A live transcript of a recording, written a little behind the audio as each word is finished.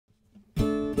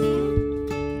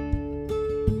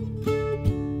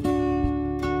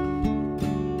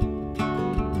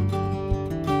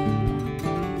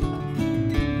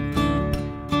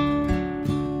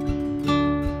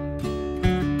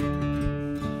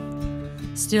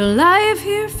Still life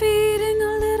here feeding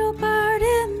a little bird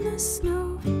in the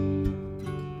snow.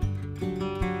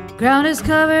 Ground is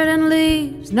covered in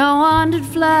leaves, no one did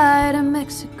fly to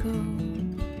Mexico.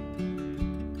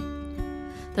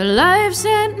 The life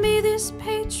sent me this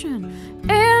patron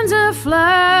and a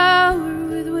flower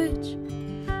with which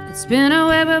could spin a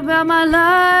web about my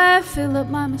life, fill up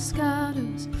my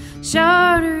Moscato's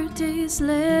shorter days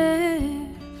left.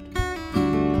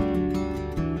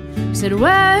 Said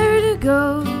where to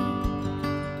go,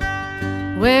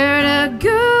 where to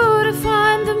go to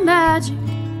find the magic.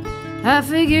 I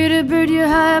figured a bird you're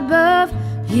high above,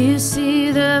 you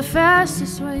see the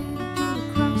fastest way to get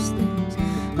across things.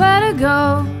 Where to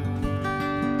go,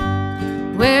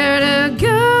 where to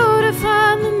go to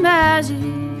find the magic.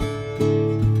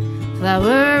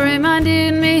 Flower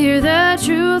reminded me, hear the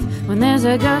truth. When there's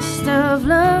a gust of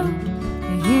love,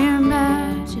 you hear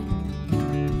magic.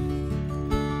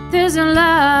 There's a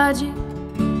logic,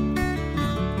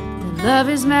 that love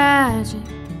is magic.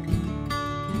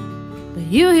 But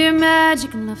you hear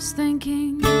magic and love's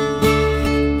thinking.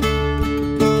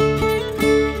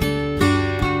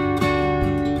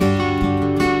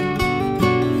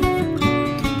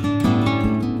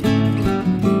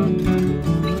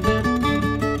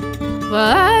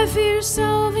 Well, I fear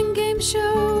solving game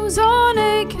shows on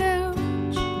a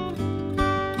couch,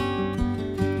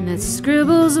 and that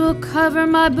scribbles will cover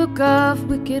my book of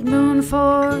wicked moon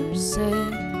forces.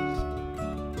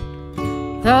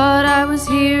 Thought I was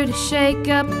here to shake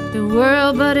up the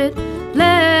world, but it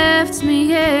left me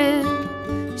here.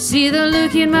 See the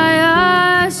look in my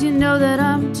eyes, you know that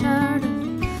I'm tired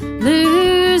of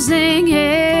losing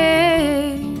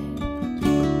it.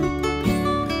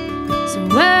 So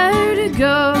where to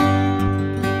go,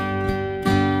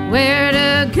 where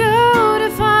to go to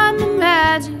find the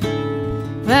magic.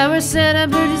 Flowers set a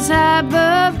bird is high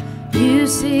above, you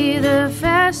see the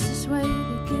fastest way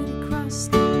to get across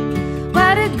the.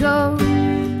 Where to go,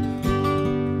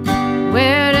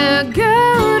 where to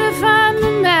go to find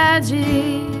the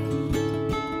magic.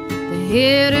 They're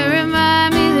here to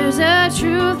remind me there's a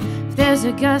truth. If there's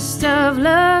a gust of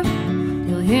love,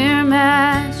 you'll hear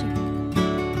magic.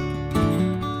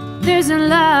 There's a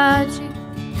logic,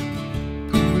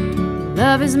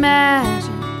 love is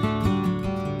magic.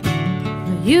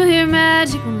 But you hear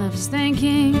magic when love is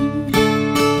thinking.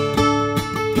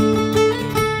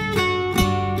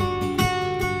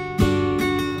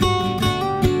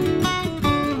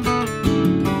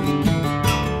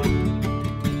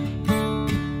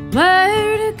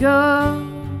 Where to go,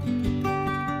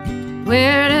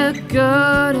 where to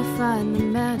go to find the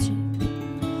magic.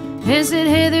 They said,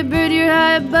 hey there bird, you're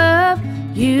high above,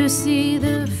 you see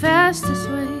the fastest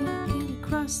way to get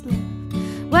across the.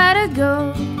 Where to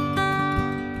go,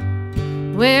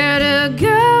 where to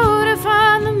go to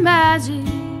find the magic.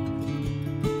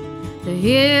 They're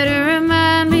here to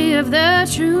remind me of the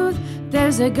truth.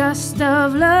 There's a gust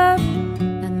of love,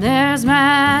 and there's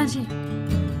magic.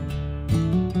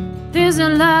 There's a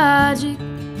logic,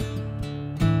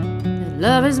 that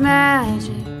love is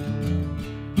magic.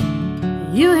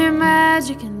 You hear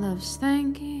magic and love's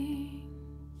thinking.